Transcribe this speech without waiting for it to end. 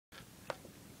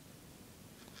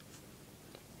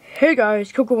Hey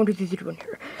guys, Coco1231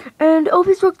 here, and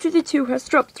lpsrocks232 has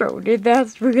strep throat, and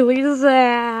that's really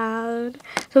sad.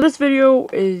 So this video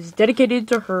is dedicated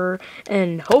to her,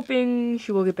 and hoping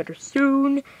she will get better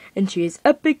soon, and she is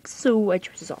epic, so I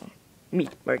chose a song. Me,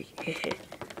 Marty.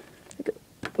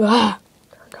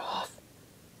 Turned off.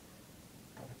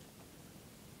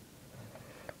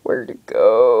 Where'd it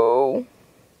go?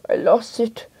 I lost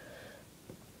it.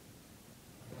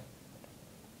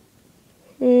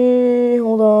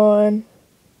 Hold on.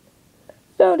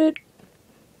 Found it.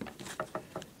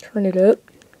 Turn it up.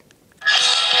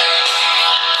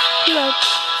 Too loud.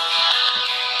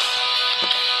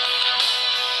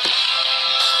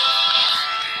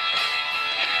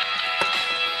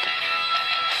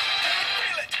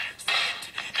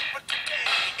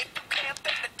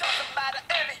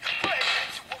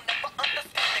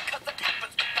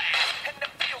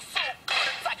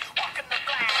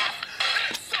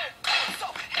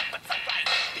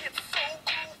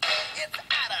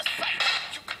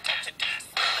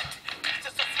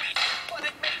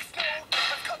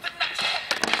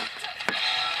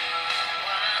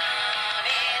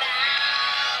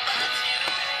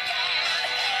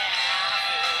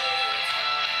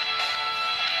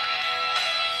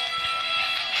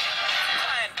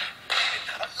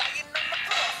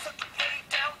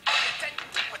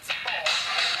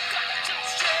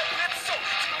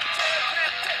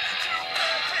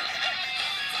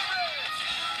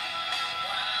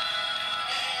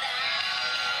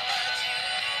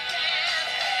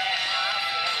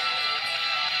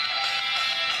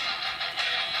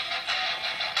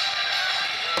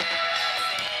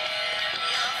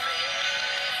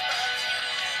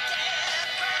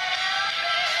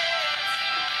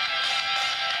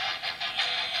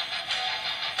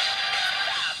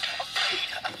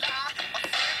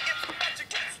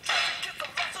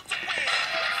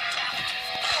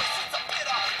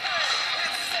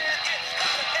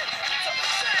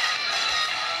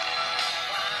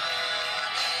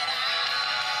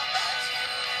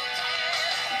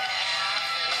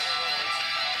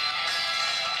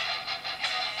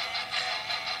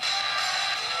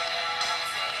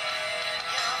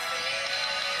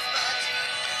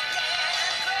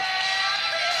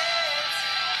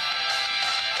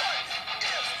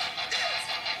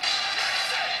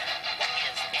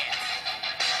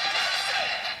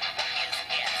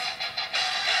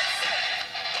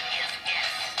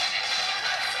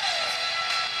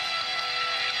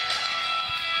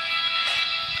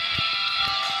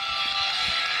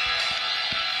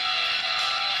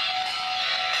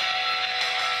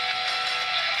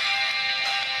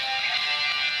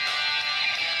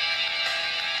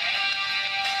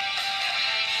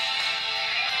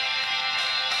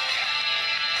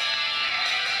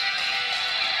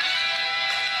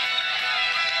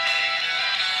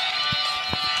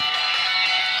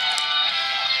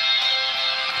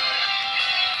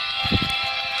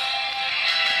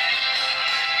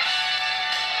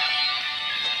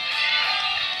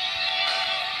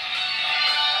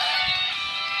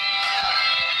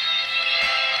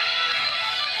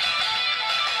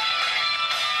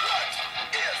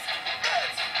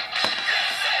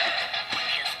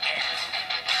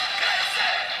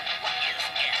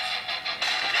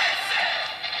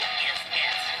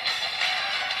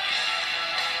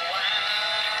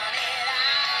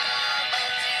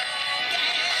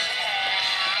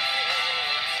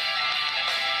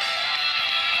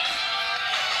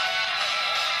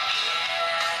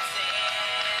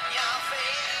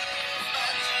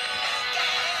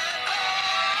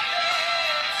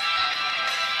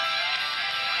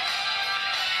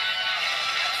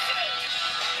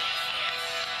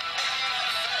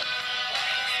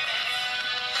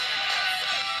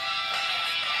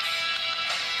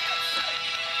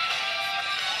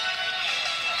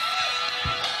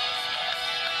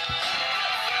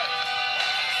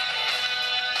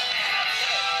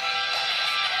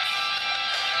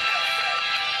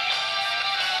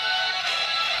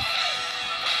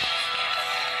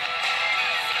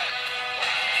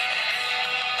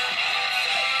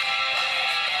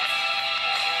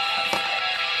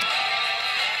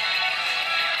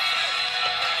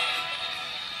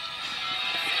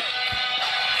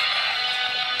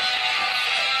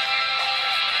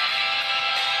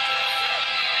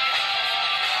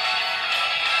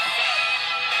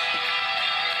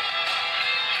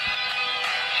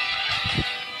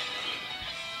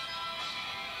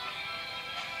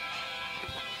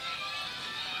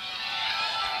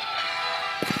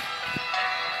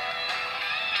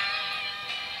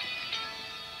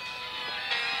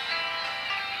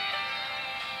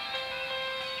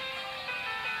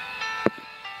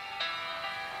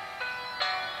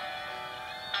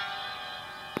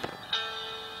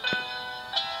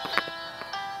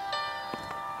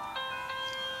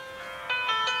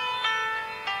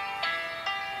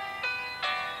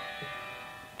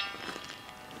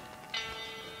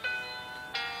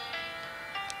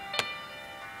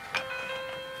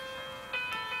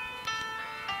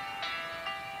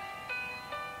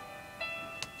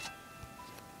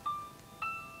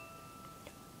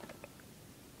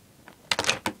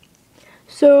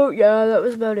 So yeah, that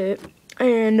was about it.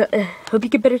 And hope you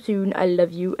get better soon. I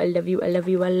love you. I love you. I love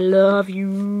you. I love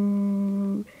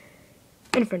you.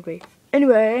 In a friend way.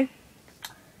 Anyway,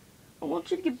 I want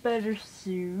you to get better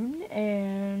soon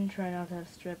and try not to have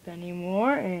strep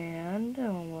anymore. And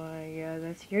oh my god,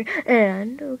 that's scary.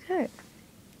 And okay.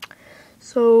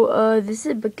 So this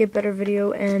is a get better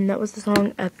video, and that was the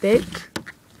song Epic.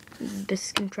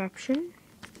 This contraption.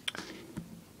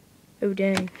 Oh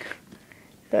dang.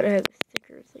 Thought I had the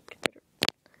stickers like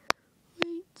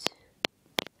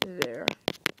right there.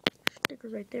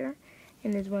 Stickers right there.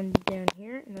 And there's one down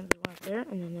here, and then there's one up there,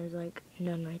 and then there's like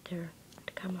none right there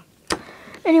to come up.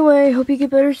 Anyway, hope you get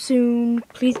better soon.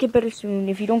 Please get better soon.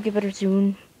 If you don't get better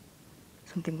soon,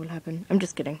 something will happen. I'm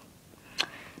just kidding.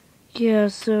 Yeah,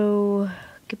 so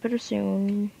get better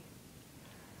soon.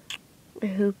 I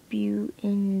hope you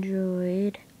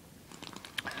enjoyed.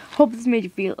 Hope this made you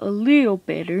feel a little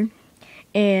better.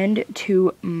 And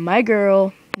to my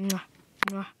girl, mwah,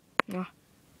 mwah, mwah,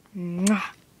 mwah.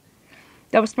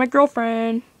 That was my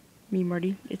girlfriend. Me,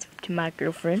 Marty. It's to my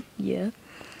girlfriend. Yeah.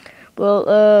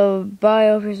 Well, bye,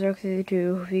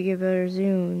 lpsrocks232. Hope you get better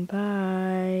soon.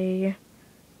 Bye.